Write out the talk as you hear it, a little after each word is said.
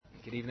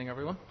Good evening,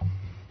 everyone.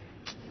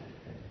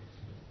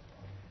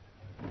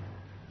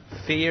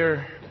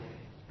 Fear,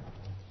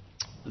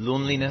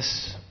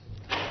 loneliness,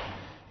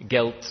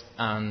 guilt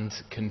and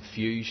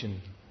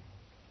confusion.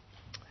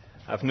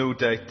 I've no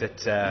doubt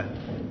that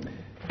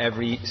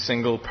every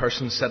single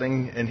person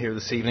sitting in here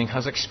this evening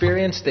has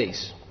experienced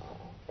these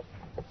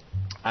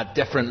at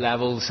different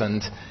levels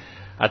and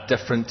at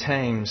different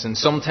times. And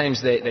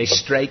sometimes they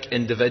strike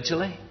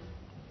individually,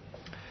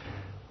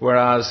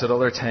 whereas at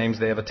other times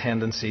they have a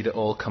tendency to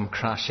all come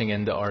crashing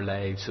into our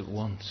lives at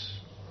once.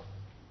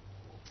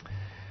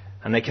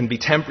 And they can be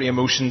temporary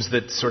emotions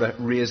that sort of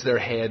raise their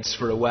heads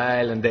for a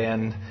while and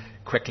then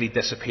quickly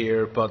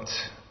disappear, but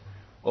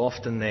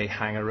often they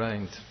hang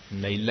around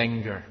and they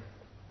linger.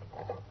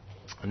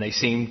 And they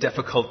seem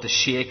difficult to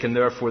shake, and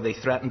therefore they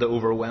threaten to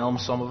overwhelm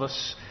some of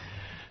us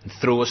and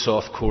throw us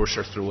off course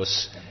or throw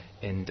us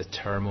into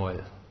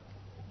turmoil.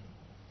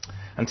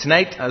 And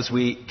tonight, as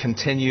we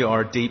continue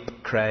our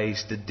Deep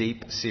Cries to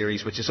Deep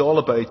series, which is all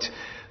about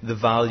the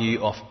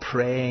value of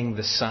praying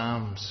the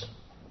Psalms,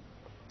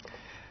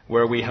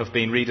 where we have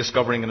been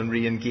rediscovering and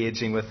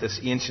re-engaging with this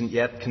ancient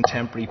yet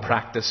contemporary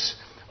practice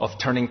of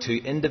turning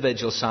to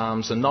individual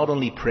psalms and not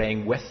only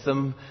praying with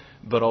them,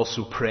 but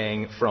also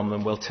praying from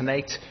them. Well,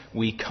 tonight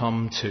we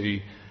come to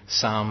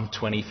Psalm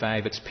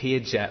 25. It's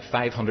page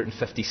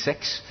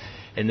 556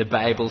 in the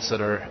Bibles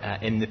that are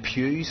in the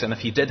pews. And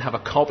if you did have a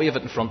copy of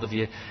it in front of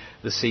you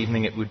this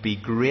evening, it would be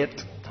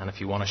great. And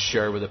if you want to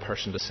share with the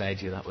person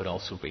beside you, that would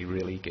also be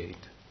really good.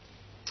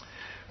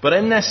 But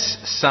in this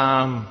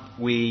psalm,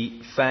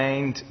 we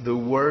find the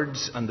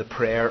words and the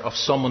prayer of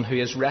someone who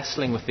is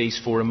wrestling with these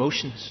four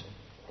emotions.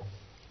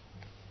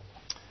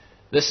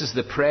 This is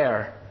the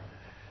prayer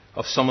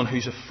of someone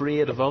who's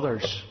afraid of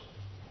others,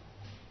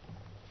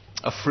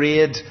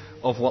 afraid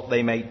of what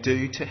they might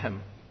do to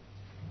him.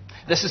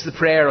 This is the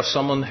prayer of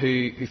someone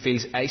who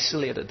feels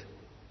isolated,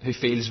 who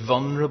feels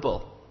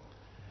vulnerable,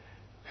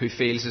 who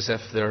feels as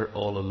if they're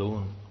all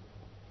alone.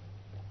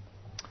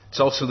 It's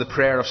also the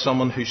prayer of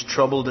someone who's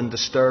troubled and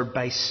disturbed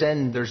by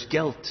sin. There's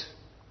guilt.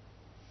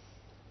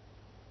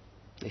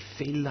 They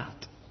feel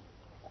that.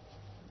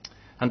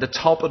 And to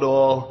top it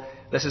all,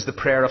 this is the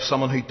prayer of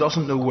someone who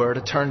doesn't know where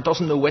to turn,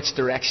 doesn't know which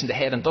direction to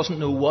head, and doesn't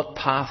know what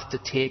path to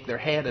take. Their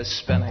head is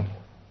spinning.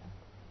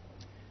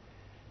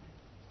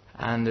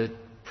 And it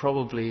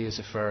probably is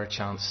a fair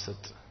chance that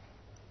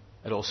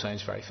it all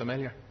sounds very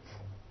familiar.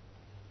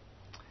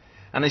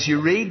 And as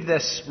you read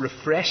this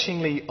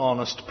refreshingly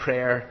honest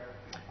prayer,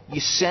 you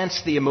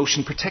sense the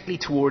emotion, particularly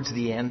towards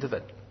the end of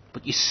it.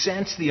 But you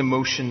sense the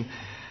emotion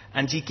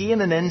and you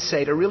gain an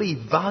insight, a really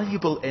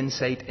valuable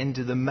insight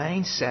into the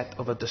mindset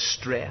of a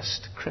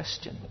distressed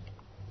Christian.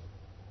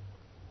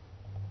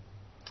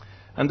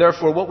 And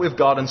therefore, what we've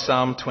got in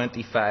Psalm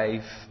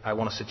 25, I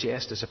want to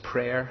suggest, is a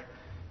prayer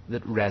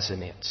that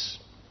resonates.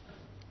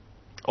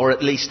 Or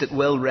at least it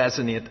will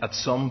resonate at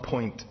some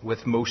point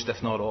with most,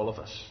 if not all of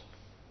us.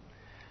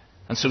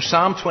 And so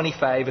Psalm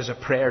 25 is a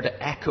prayer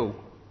to echo.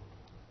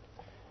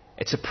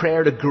 It's a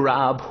prayer to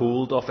grab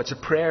hold of. It's a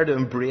prayer to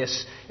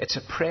embrace. It's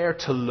a prayer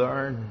to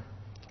learn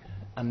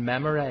and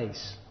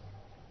memorize.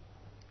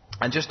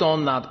 And just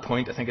on that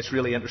point, I think it's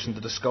really interesting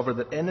to discover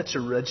that in its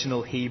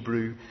original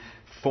Hebrew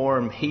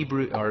form,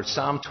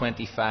 Psalm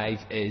 25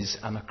 is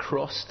an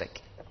acrostic.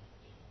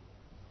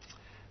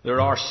 There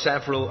are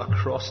several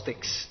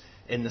acrostics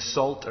in the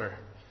Psalter,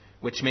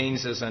 which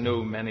means, as I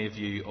know many of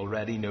you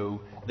already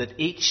know, that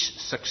each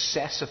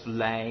successive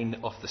line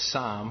of the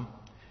psalm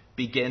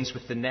begins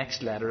with the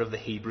next letter of the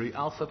Hebrew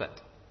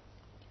alphabet.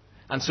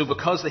 And so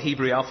because the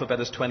Hebrew alphabet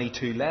is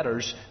 22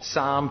 letters,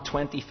 Psalm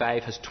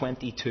 25 has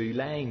 22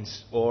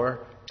 lines,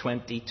 or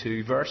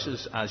 22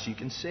 verses, as you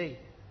can see.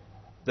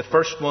 The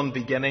first one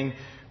beginning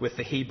with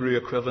the Hebrew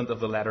equivalent of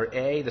the letter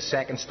A, the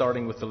second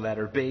starting with the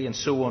letter B, and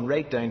so on,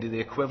 right down to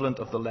the equivalent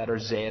of the letter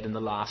Z in the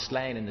last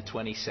line in the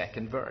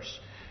 22nd verse.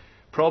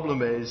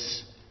 Problem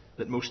is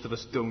that most of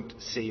us don't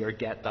see or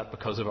get that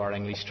because of our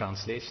English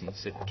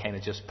translations. It kind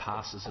of just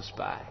passes us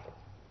by.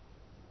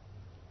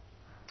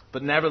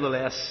 But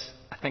nevertheless,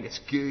 I think it's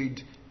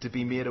good to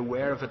be made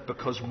aware of it,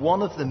 because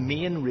one of the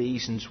main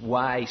reasons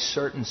why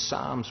certain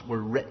psalms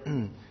were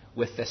written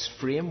with this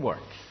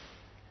framework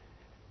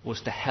was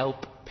to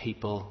help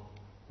people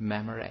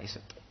memorize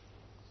it.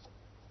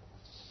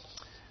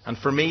 And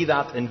for me,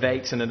 that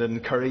invites and it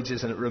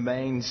encourages and it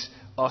reminds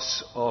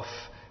us of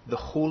the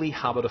holy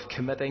habit of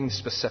committing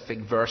specific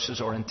verses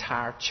or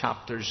entire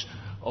chapters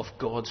of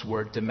God's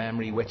Word to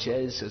memory, which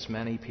is, as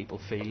many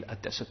people feel, a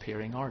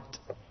disappearing art.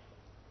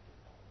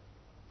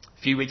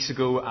 A few weeks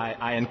ago,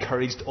 I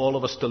encouraged all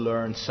of us to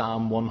learn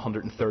Psalm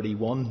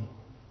 131.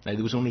 Now,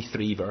 there was only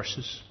 3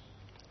 verses.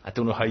 I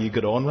don't know how you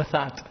got on with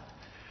that.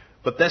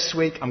 But this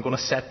week, I'm going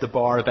to set the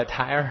bar a bit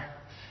higher,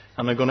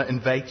 and I'm going to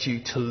invite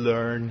you to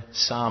learn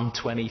Psalm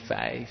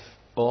 25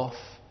 off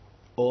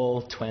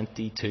all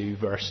 22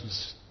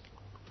 verses.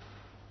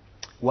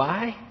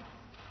 Why?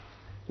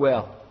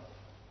 Well,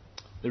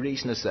 the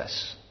reason is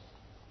this: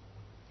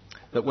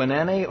 that when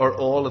any or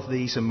all of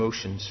these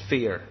emotions,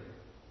 fear,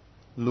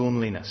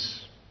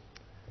 loneliness,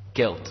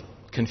 guilt,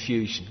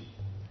 confusion,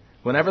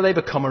 whenever they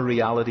become a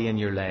reality in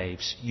your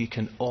lives, you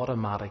can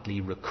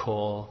automatically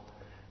recall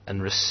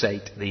and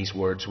recite these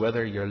words,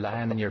 whether you're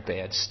lying in your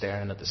bed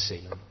staring at the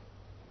ceiling,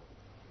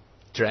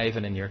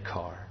 driving in your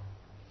car,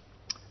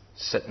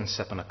 sitting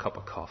sipping a cup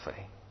of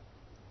coffee,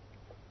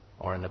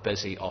 or in a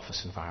busy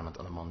office environment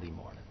on a Monday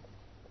morning.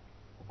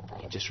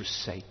 You just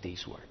recite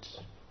these words.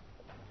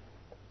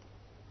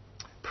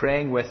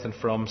 Praying with and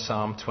from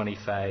Psalm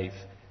 25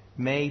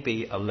 may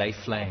be a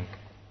lifeline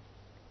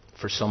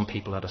for some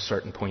people at a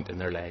certain point in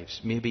their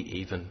lives, maybe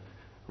even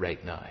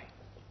right now.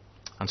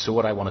 And so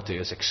what I want to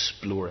do is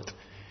explore it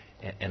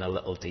in a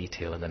little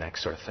detail in the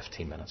next sort of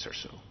 15 minutes or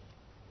so.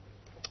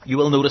 You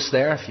will notice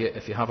there,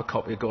 if you have a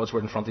copy of God's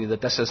Word in front of you,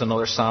 that this is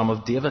another Psalm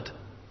of David.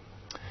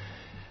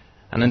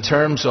 And in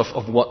terms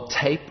of what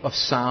type of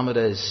psalm it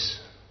is,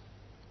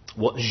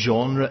 what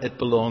genre it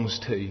belongs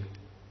to,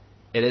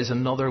 it is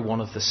another one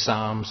of the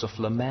Psalms of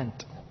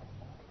lament.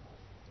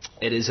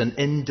 It is an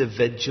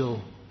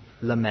individual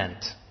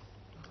lament.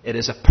 It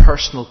is a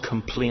personal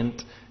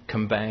complaint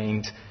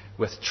combined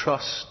with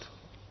trust.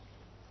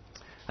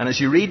 And as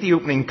you read the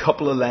opening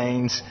couple of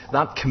lines,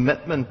 that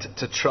commitment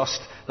to trust,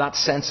 that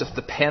sense of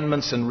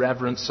dependence and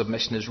reverent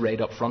submission is right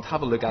up front.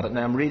 Have a look at it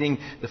now. I'm reading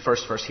the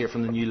first verse here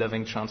from the New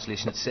Living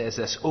Translation. It says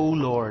this: O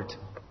Lord,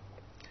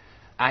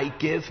 I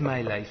give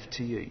my life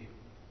to you.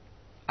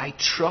 I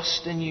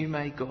trust in you,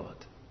 my God.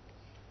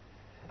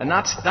 And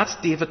that's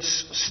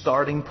David's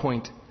starting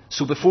point.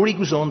 So before he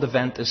goes on to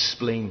vent his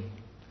spleen,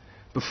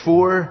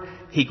 before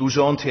he goes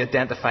on to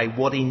identify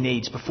what he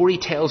needs, before he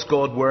tells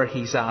God where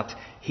he's at,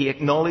 he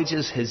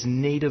acknowledges his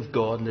need of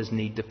God and his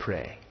need to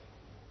pray.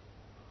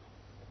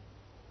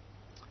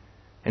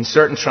 In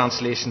certain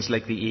translations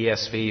like the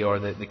ESV or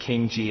the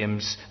King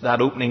James,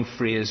 that opening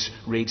phrase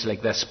reads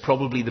like this,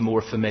 probably the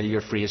more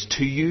familiar phrase: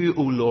 To you,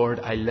 O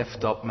Lord, I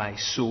lift up my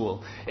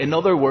soul. In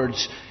other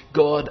words,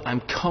 God,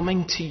 I'm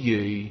coming to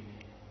you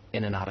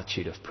in an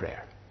attitude of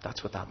prayer.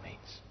 That's what that means.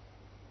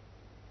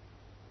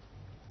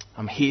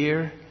 I'm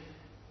here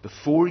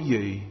before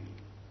you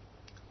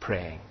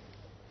praying.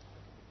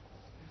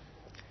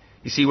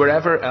 You see,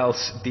 wherever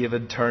else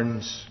David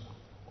turns,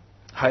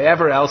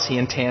 however else he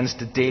intends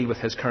to deal with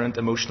his current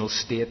emotional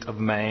state of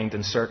mind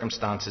and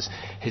circumstances,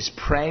 his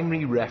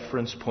primary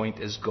reference point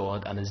is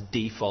God and his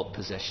default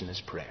position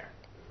is prayer.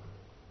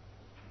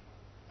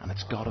 And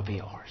it's got to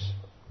be ours.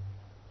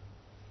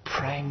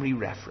 Primary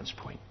reference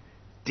point,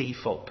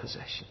 default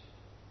position.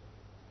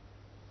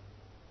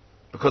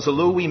 Because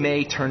although we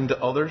may turn to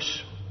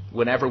others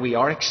whenever we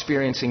are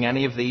experiencing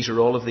any of these or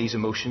all of these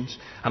emotions,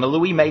 and although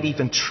we might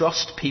even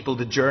trust people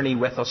to journey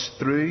with us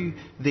through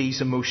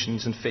these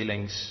emotions and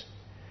feelings,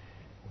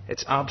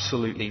 it's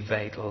absolutely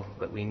vital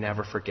that we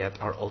never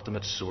forget our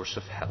ultimate source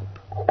of help.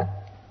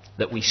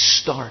 That we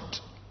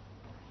start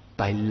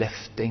by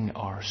lifting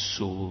our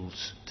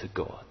souls to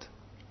God.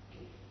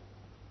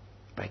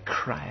 By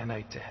crying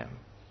out to Him.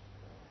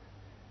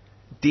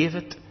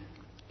 David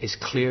is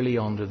clearly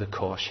under the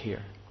cosh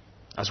here,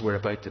 as we're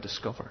about to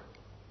discover.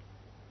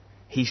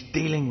 He's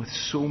dealing with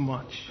so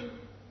much.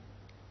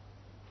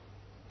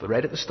 But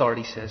right at the start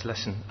he says,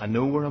 listen, I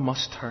know where I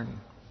must turn.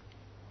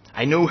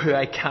 I know who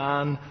I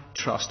can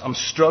trust. I'm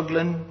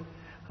struggling.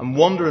 I'm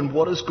wondering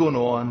what is going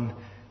on.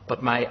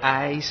 But my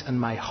eyes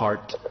and my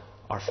heart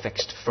are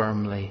fixed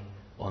firmly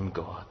on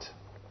God.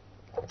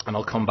 And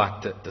I'll come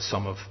back to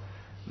some of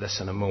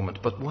this in a moment.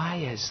 But why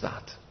is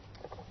that?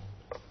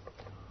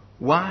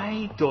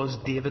 Why does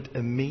David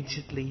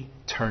immediately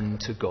turn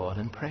to God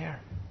in prayer?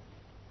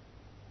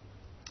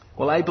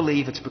 Well, I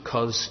believe it's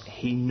because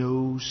he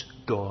knows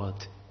God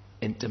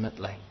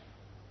intimately.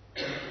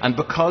 And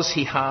because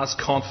he has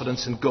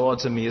confidence in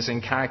God's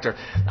amazing character.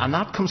 And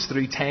that comes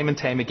through time and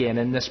time again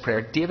in this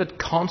prayer. David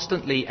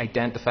constantly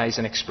identifies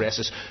and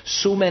expresses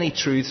so many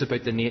truths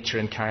about the nature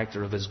and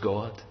character of his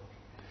God.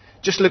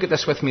 Just look at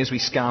this with me as we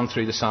scan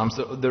through the Psalms.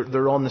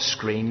 They're on the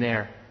screen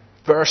there.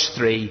 Verse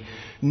 3,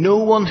 no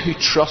one who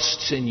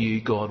trusts in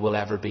you, God, will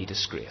ever be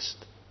disgraced.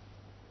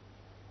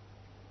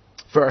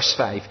 Verse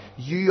 5,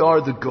 you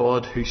are the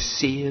God who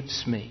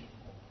saves me.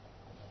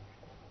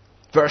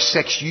 Verse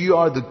 6, you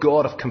are the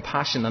God of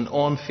compassion and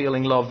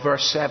unfailing love.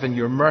 Verse 7,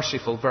 you're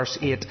merciful. Verse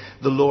 8,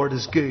 the Lord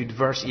is good.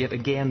 Verse 8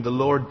 again, the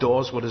Lord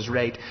does what is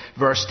right.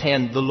 Verse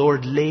 10, the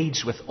Lord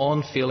leads with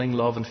unfailing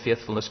love and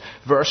faithfulness.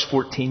 Verse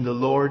 14, the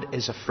Lord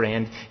is a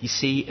friend. You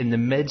see, in the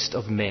midst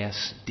of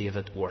mess,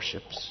 David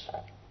worships.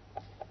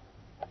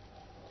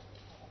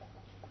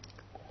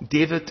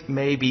 David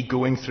may be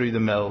going through the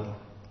mill,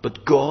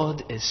 but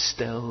God is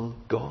still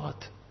God.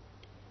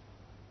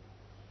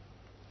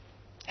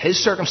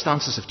 His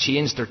circumstances have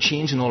changed. They're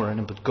changing all around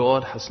him, but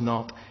God has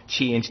not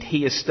changed.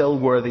 He is still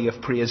worthy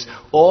of praise.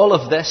 All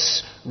of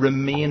this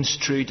remains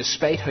true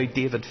despite how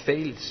David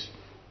feels.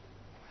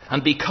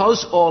 And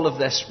because all of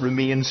this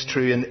remains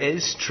true and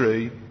is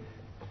true,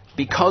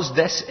 because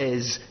this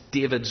is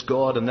David's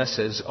God and this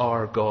is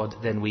our God,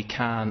 then we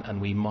can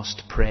and we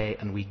must pray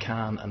and we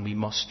can and we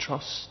must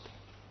trust.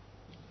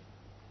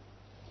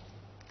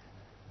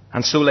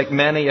 And so, like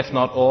many, if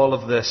not all,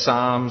 of the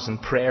psalms and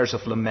prayers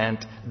of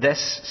lament,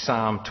 this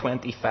Psalm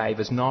 25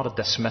 is not a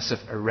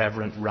dismissive,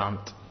 irreverent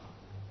rant.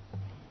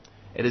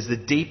 It is the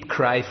deep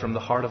cry from the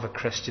heart of a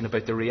Christian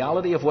about the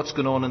reality of what's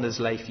going on in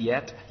his life.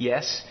 Yet,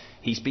 yes,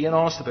 he's being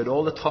honest about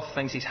all the tough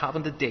things he's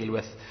having to deal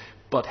with,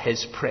 but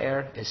his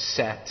prayer is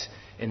set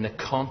in the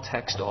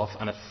context of,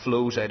 and it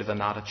flows out of an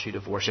attitude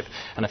of worship.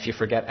 And if you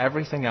forget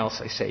everything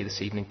else I say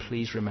this evening,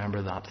 please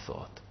remember that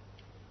thought.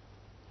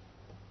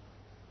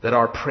 That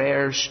our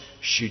prayers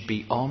should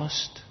be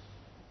honest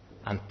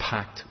and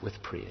packed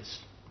with praise.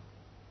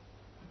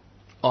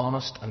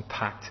 Honest and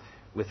packed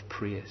with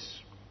praise.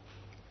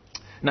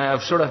 Now,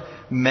 I've sort of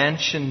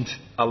mentioned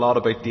a lot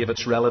about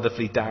David's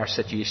relatively dire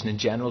situation in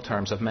general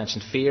terms. I've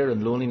mentioned fear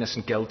and loneliness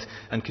and guilt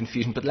and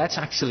confusion. But let's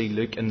actually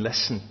look and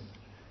listen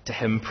to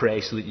him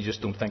pray so that you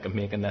just don't think I'm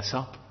making this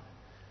up.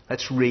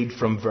 Let's read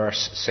from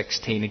verse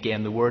 16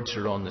 again. The words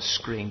are on the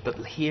screen. But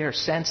here,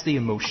 sense the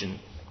emotion.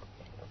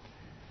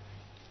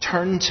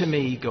 Turn to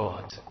me,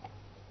 God,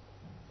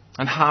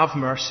 and have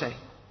mercy,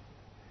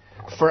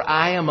 for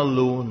I am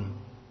alone,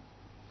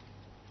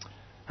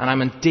 and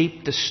I'm in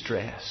deep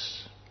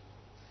distress.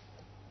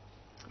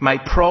 My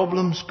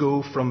problems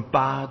go from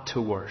bad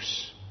to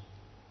worse.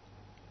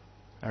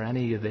 Are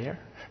any of you there?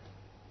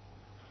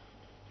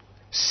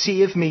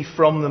 Save me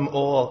from them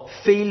all.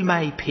 Feel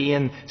my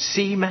pain.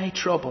 See my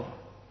trouble.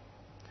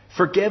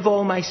 Forgive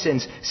all my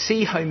sins.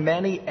 See how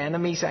many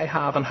enemies I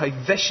have and how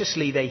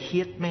viciously they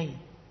hate me.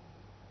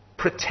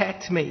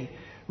 Protect me.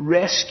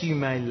 Rescue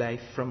my life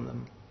from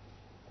them.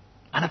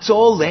 And it's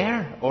all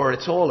there, or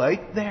it's all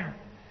out there.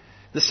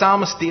 The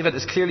psalmist David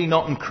is clearly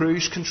not in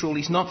cruise control.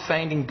 He's not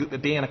finding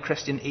being a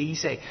Christian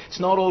easy. It's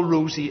not all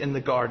rosy in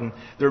the garden.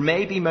 There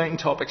may be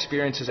mountaintop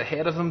experiences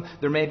ahead of him.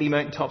 There may be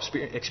mountaintop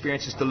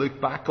experiences to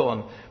look back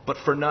on. But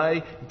for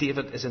now,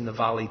 David is in the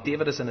valley.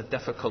 David is in a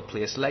difficult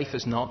place. Life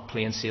is not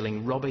plain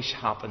sailing. Rubbish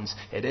happens.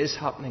 It is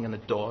happening, and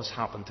it does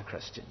happen to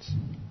Christians.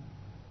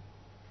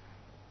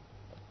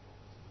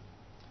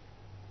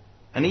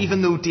 And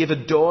even though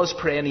David does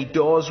pray and he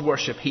does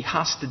worship, he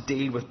has to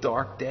deal with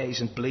dark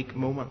days and bleak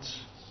moments.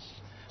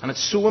 And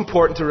it's so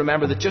important to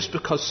remember that just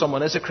because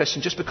someone is a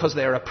Christian, just because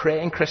they are a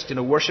praying Christian,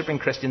 a worshipping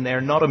Christian, they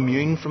are not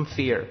immune from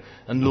fear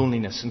and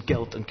loneliness and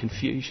guilt and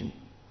confusion.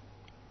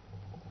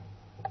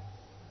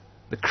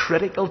 The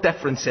critical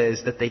difference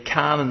is that they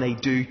can and they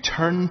do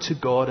turn to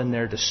God in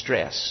their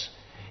distress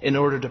in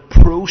order to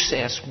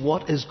process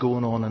what is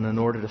going on and in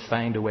order to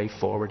find a way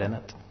forward in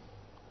it.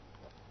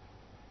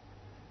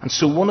 And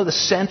so one of the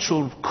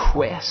central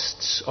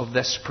quests of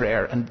this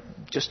prayer, and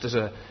just as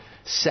a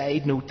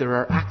side note, there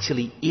are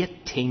actually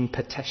 18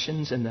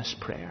 petitions in this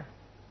prayer.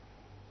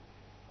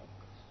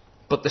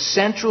 But the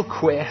central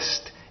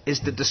quest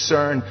is to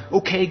discern,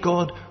 okay,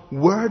 God,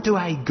 where do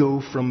I go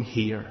from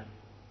here?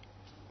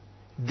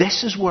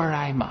 This is where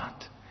I'm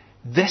at.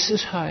 This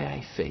is how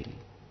I feel.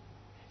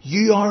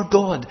 You are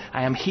God.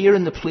 I am here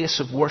in the place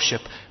of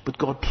worship. But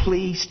God,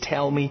 please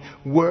tell me,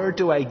 where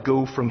do I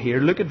go from here?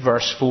 Look at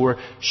verse 4.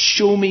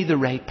 Show me the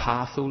right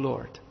path, O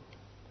Lord.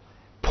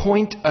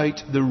 Point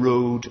out the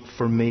road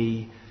for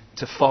me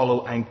to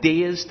follow. I'm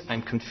dazed.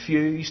 I'm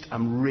confused.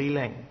 I'm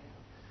reeling.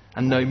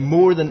 And now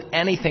more than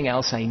anything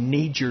else, I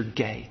need your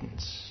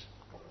guidance.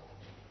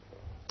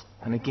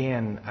 And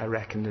again, I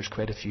reckon there's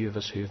quite a few of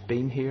us who have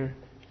been here,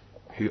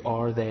 who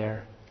are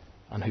there,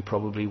 and who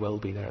probably will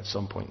be there at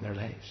some point in their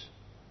lives.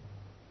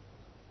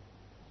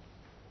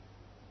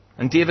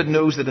 And David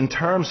knows that in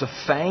terms of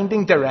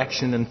finding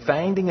direction and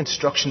finding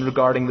instruction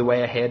regarding the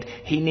way ahead,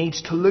 he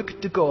needs to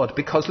look to God.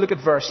 Because look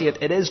at verse 8,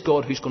 it is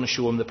God who's going to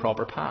show him the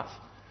proper path.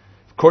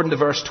 According to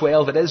verse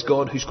 12, it is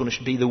God who's going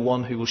to be the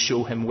one who will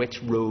show him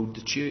which road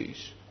to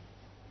choose.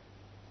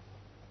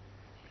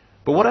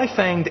 But what I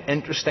find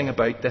interesting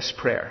about this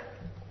prayer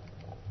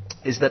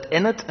is that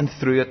in it and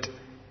through it,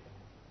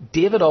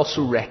 David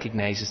also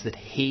recognizes that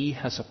he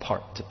has a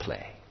part to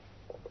play.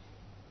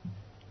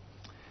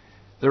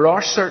 There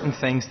are certain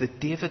things that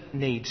David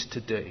needs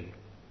to do.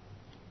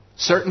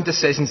 Certain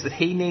decisions that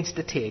he needs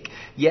to take.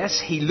 Yes,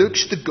 he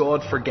looks to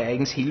God for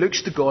guidance. He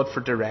looks to God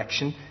for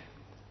direction.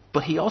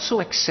 But he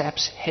also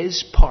accepts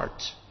his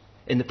part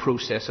in the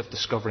process of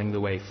discovering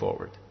the way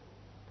forward.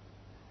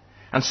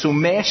 And so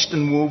meshed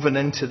and woven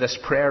into this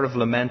prayer of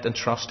lament and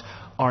trust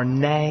are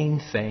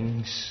 9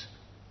 things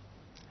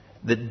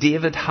that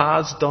David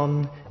has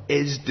done,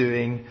 is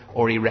doing,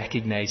 or he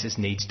recognizes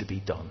needs to be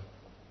done.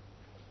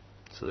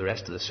 So the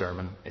rest of the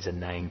sermon is a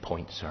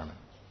 9-point sermon.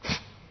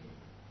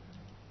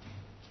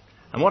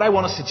 And what I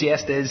want to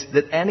suggest is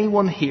that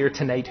anyone here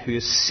tonight who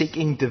is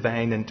seeking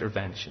divine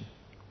intervention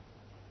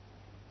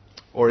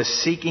or is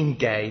seeking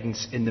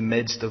guidance in the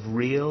midst of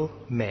real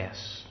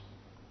mess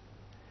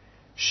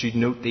should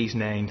note these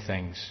 9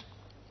 things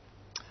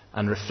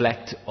and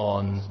reflect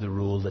on the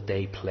role that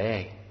they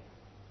play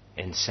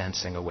in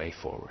sensing a way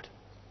forward.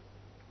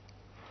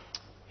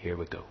 Here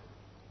we go.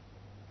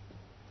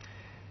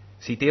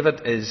 See,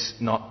 David is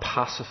not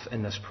passive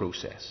in this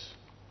process.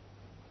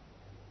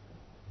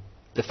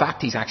 The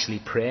fact he's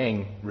actually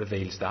praying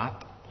reveals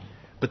that.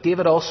 But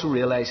David also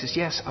realizes,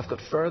 yes, I've got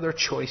further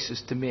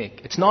choices to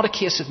make. It's not a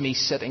case of me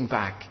sitting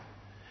back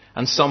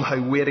and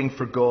somehow waiting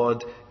for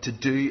God to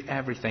do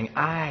everything.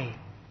 I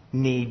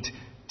need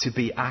to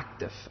be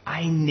active.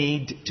 I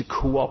need to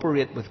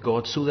cooperate with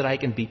God so that I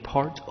can be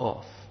part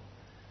of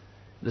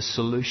the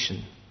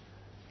solution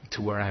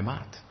to where I'm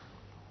at.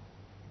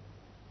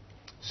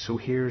 So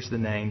here's the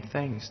 9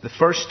 things. The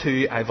first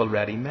 2 I've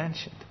already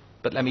mentioned.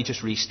 But let me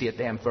just restate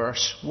them.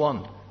 Verse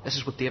 1. This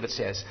is what David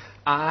says.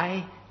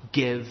 I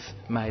give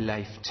my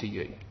life to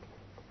you.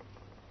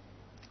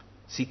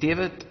 See,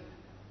 David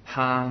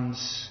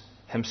hands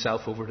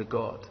himself over to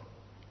God.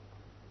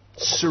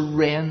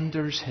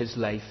 Surrenders his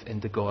life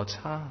into God's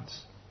hands.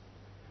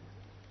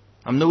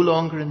 I'm no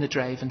longer in the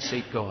driving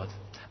seat, God.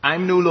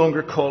 I'm no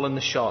longer calling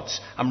the shots.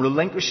 I'm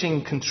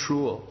relinquishing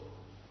control.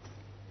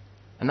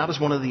 And that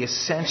is one of the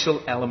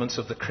essential elements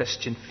of the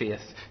Christian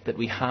faith, that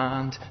we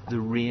hand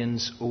the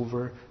reins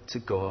over to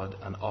God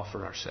and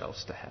offer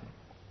ourselves to Him.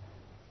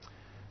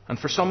 And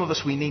for some of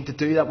us, we need to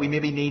do that. We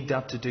maybe need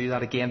that to do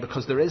that again,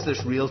 because there is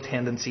this real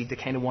tendency to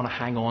kind of want to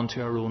hang on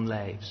to our own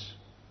lives,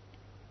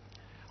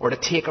 or to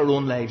take our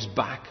own lives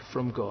back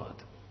from God.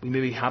 We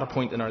maybe had a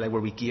point in our life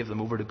where we gave them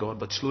over to God,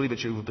 but slowly but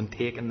surely we've been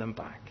taking them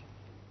back.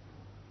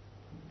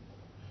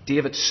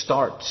 David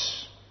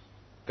starts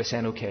by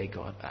saying, okay,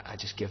 God, I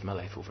just give my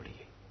life over to you.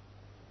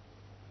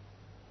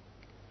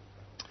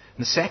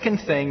 And the second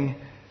thing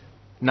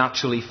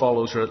naturally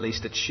follows, or at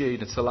least it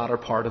should. It's the latter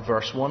part of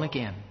verse 1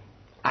 again.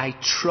 I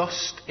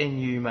trust in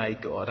you, my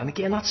God. And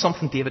again, that's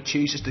something David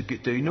chooses to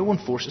do. No one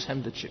forces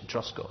him to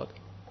trust God.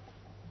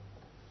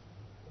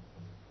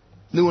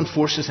 No one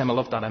forces him, I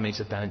love that image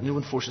of Bennett, no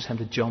one forces him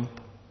to jump.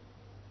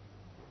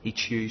 He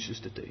chooses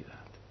to do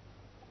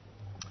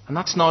that. And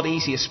that's not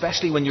easy,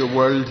 especially when your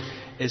world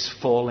is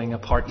falling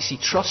apart. You see,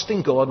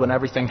 trusting God when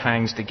everything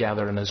hangs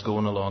together and is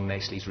going along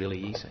nicely is really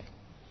easy.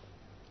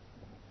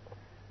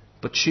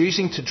 But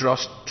choosing to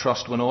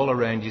trust when all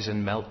around you is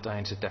in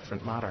meltdown is a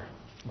different matter.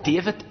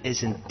 David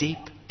is in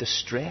deep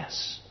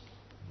distress.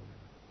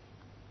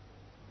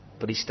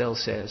 But he still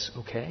says,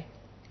 okay,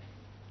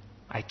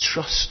 I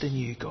trust in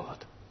you,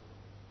 God.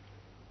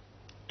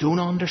 Don't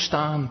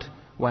understand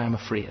why I'm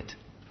afraid,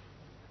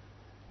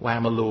 why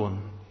I'm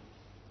alone,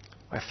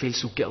 why I feel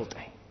so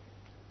guilty,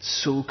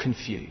 so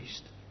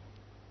confused.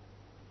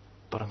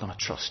 But I'm going to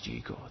trust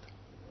you, God.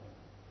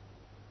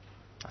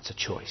 That's a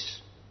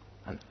choice,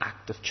 an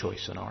active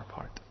choice on our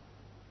part.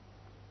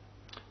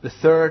 The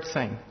third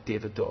thing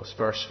David does,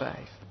 verse 5.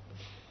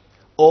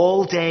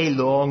 All day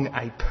long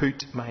I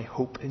put my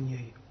hope in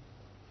you.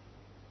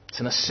 It's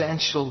an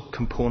essential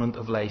component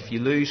of life. You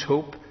lose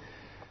hope,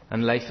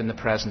 and life in the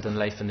present and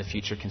life in the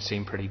future can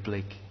seem pretty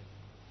bleak.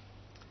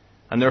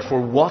 And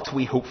therefore what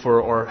we hope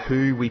for or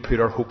who we put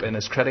our hope in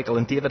is critical.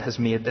 And David has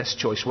made this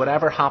choice.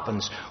 Whatever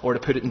happens, or to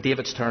put it in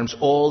David's terms,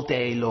 all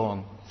day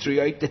long,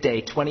 throughout the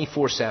day,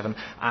 24/7,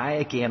 I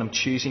again am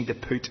choosing to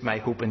put my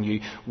hope in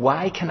you.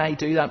 Why can I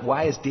do that?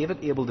 Why is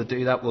David able to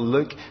do that? Well,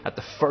 look at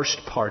the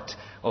first part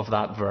of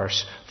that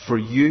verse. For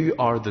you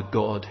are the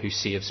God who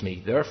saves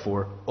me.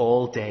 Therefore,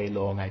 all day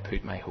long I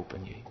put my hope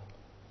in you.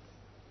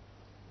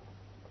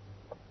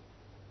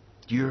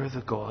 You're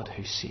the God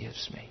who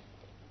saves me.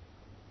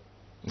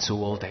 And so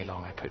all day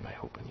long I put my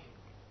hope in you.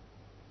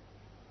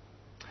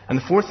 And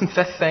the fourth and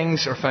fifth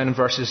things are found in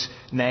verses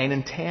 9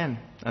 and 10.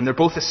 And they're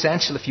both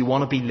essential if you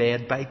want to be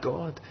led by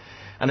God.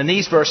 And in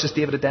these verses,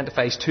 David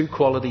identifies 2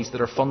 qualities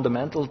that are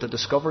fundamental to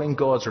discovering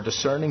God's or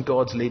discerning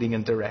God's leading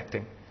and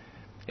directing.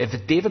 If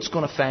David's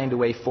going to find a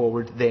way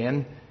forward,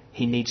 then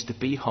he needs to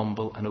be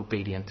humble and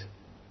obedient.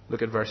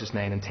 Look at verses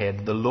 9 and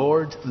 10. The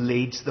Lord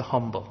leads the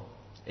humble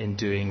in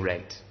doing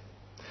right.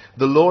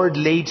 The Lord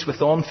leads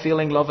with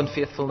unfailing love and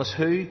faithfulness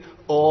who?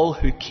 All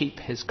who keep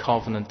his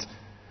covenant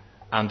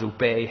and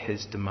obey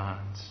his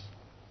demands.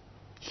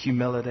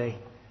 Humility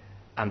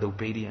and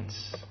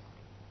obedience.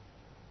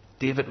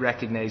 David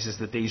recognizes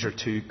that these are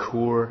 2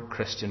 core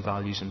Christian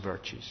values and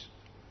virtues.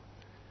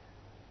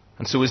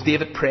 And so as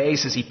David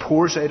prays, as he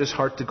pours out his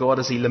heart to God,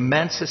 as he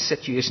laments his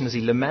situation, as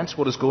he laments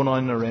what is going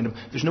on around him,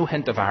 there's no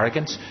hint of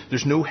arrogance,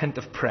 there's no hint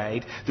of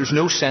pride, there's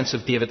no sense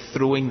of David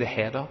throwing the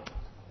head up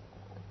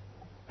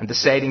and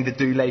deciding to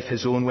do life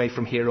his own way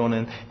from here on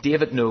in.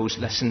 David knows,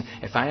 listen,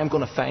 if I am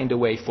going to find a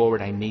way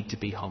forward, I need to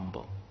be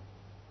humble.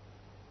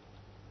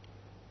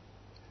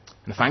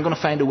 And if I'm going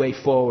to find a way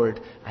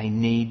forward, I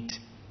need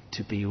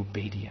to be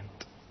obedient.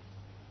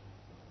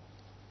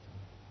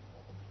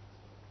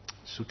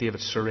 So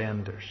David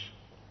surrenders.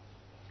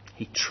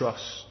 He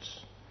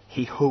trusts.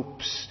 He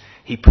hopes.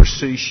 He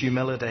pursues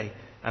humility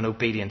and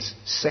obedience.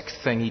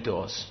 6th thing he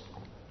does,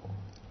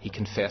 he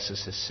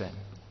confesses his sin.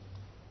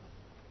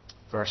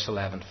 Verse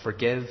 11,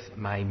 forgive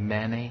my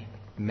many,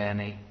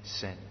 many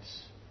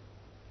sins.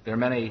 There are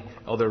many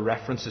other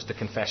references to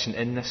confession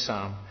in this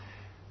psalm.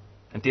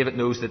 And David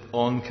knows that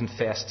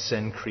unconfessed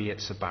sin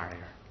creates a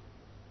barrier.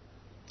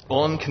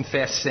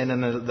 Unconfessed sin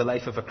in the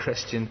life of a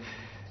Christian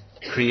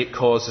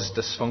causes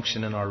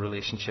dysfunction in our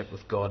relationship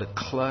with God. It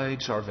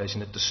clouds our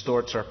vision. It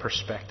distorts our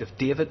perspective.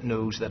 David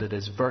knows that it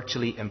is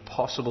virtually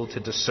impossible to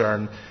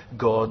discern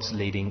God's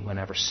leading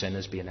whenever sin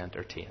is being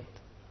entertained.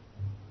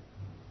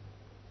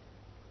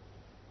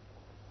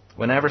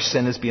 Whenever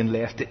sin is being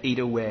left to eat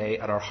away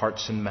at our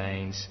hearts and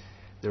minds,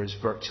 there is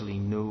virtually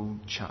no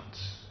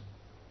chance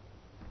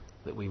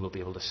that we will be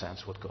able to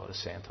sense what God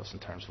is saying to us in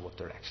terms of what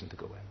direction to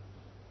go in.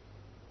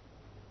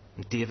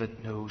 And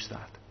David knows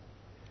that.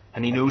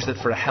 And he knows that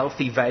for a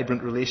healthy,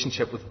 vibrant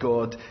relationship with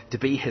God to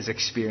be his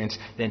experience,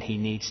 then he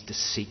needs to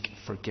seek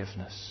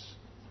forgiveness.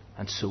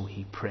 And so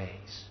he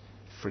prays,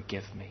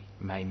 "Forgive me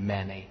my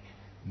many,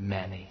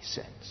 many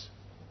sins."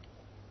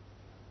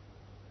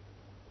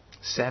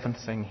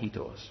 Seventh thing he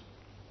does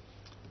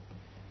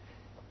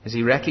is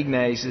he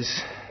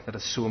recognizes that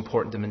it's so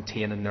important to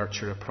maintain and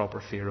nurture a proper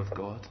fear of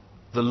God.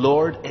 The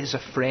Lord is a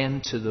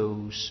friend to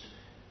those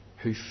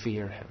who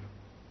fear him.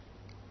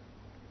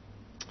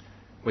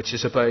 Which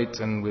is about,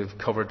 and we've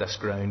covered this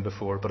ground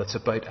before, but it's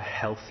about a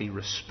healthy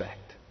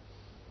respect.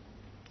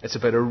 It's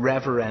about a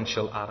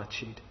reverential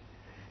attitude.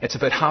 It's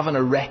about having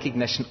a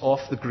recognition of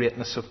the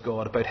greatness of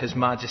God, about his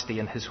majesty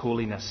and his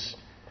holiness.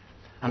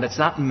 And it's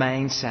that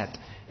mindset,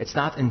 it's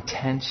that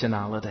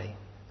intentionality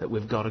that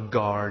we've got to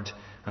guard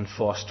and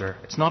foster.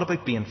 It's not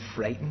about being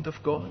frightened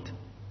of God.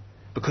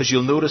 Because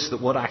you'll notice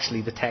that what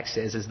actually the text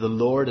says is the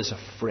Lord is a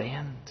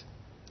friend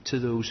to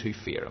those who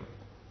fear him.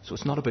 So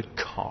it's not about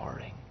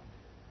cowering.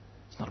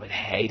 It's not about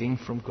hiding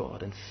from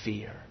God in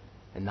fear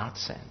in that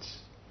sense.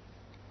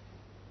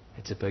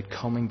 It's about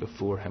coming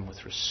before him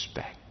with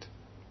respect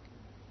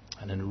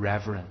and in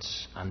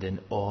reverence and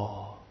in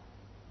awe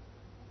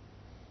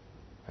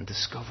and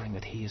discovering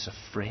that he is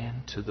a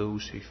friend to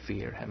those who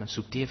fear him. And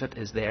so David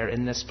is there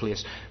in this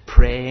place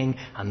praying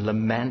and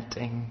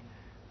lamenting,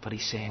 but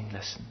he's saying,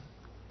 listen,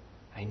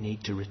 I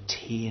need to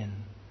retain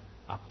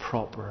a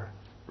proper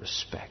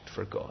respect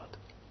for God.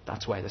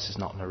 That's why this is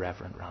not an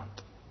irreverent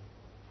rant.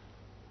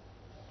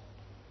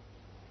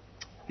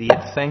 The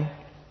eighth thing,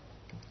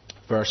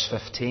 verse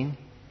 15.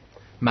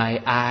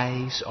 My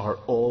eyes are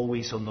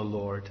always on the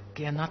Lord.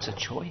 Again, that's a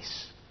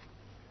choice.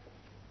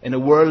 In a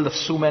world of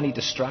so many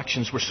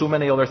distractions, where so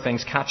many other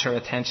things catch our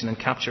attention and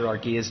capture our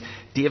gaze,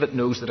 David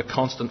knows that a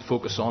constant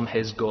focus on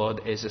his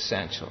God is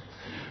essential.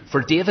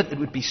 For David, it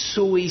would be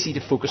so easy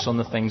to focus on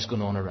the things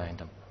going on around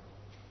him.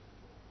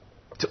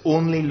 To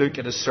only look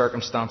at his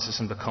circumstances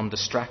and become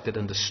distracted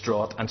and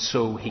distraught. And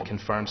so he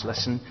confirms,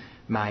 listen,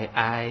 my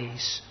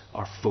eyes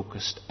are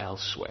focused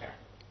elsewhere.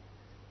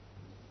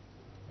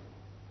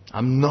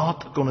 I'm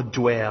not going to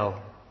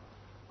dwell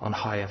on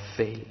how I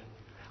feel.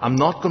 I'm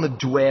not going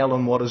to dwell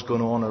on what is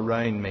going on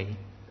around me.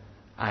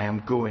 I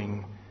am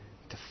going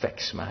to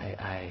fix my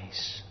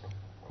eyes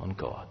on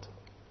God.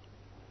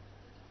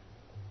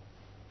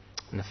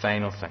 And the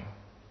final thing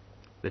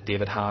that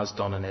David has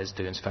done and is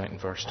doing is found in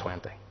verse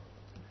 20.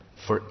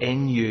 For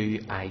in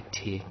you I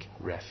take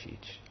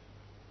refuge.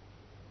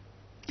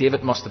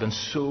 David must have been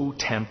so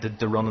tempted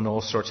to run in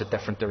all sorts of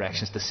different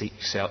directions to seek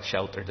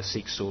shelter, to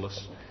seek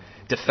solace,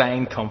 to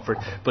find comfort.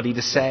 But he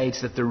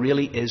decides that there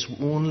really is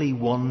only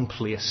one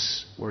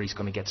place where he's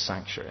going to get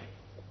sanctuary.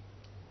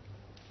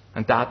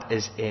 And that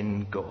is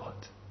in God.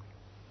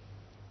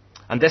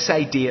 And this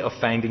idea of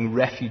finding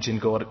refuge in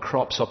God, it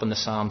crops up in the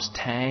Psalms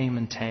time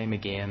and time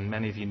again.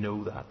 Many of you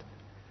know that.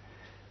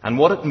 And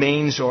what it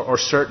means, or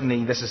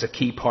certainly this is a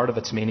key part of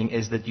its meaning,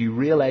 is that you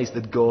realize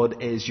that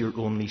God is your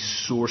only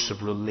source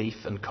of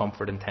relief and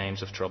comfort in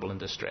times of trouble and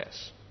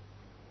distress.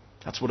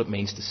 That's what it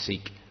means to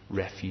seek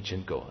refuge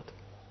in God.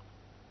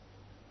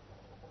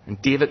 And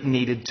David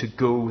needed to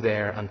go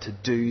there and to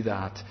do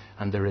that,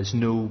 and there is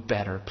no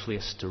better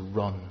place to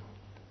run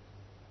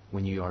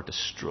when you are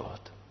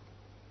distraught.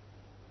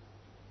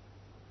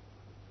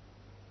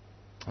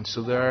 And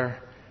so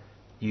there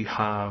you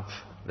have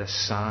the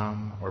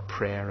psalm or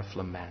prayer of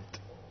lament.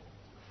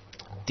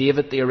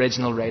 David, the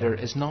original writer,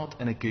 is not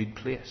in a good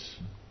place.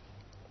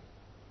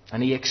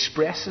 And he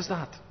expresses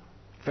that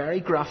very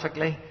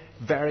graphically,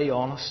 very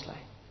honestly.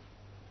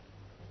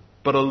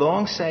 But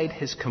alongside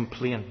his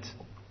complaint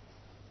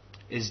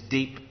is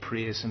deep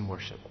praise and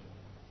worship.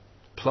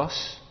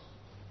 Plus,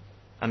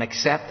 an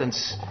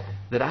acceptance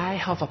that I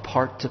have a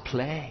part to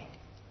play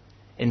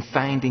in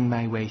finding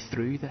my way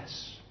through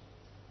this.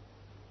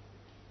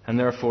 And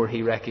therefore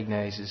he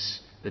recognizes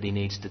that he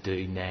needs to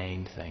do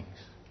 9 things.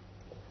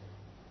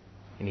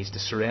 He needs to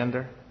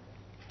surrender,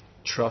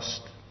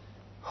 trust,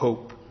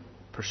 hope,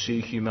 pursue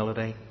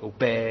humility,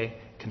 obey,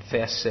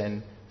 confess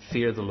sin,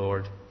 fear the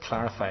Lord,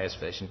 clarify his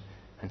vision,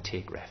 and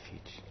take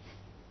refuge.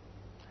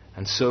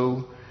 And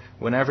so,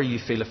 whenever you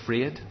feel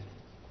afraid,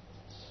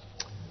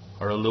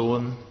 or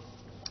alone,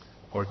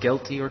 or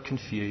guilty or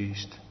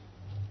confused,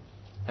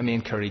 I may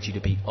encourage you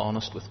to be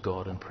honest with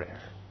God in prayer.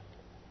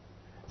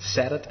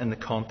 Set it in the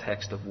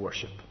context of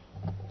worship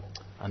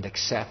and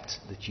accept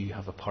that you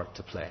have a part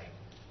to play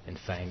in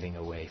finding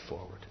a way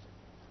forward.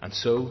 And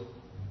so,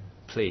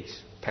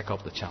 please pick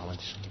up the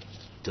challenge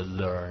to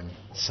learn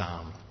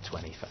Psalm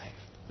 25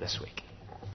 this week.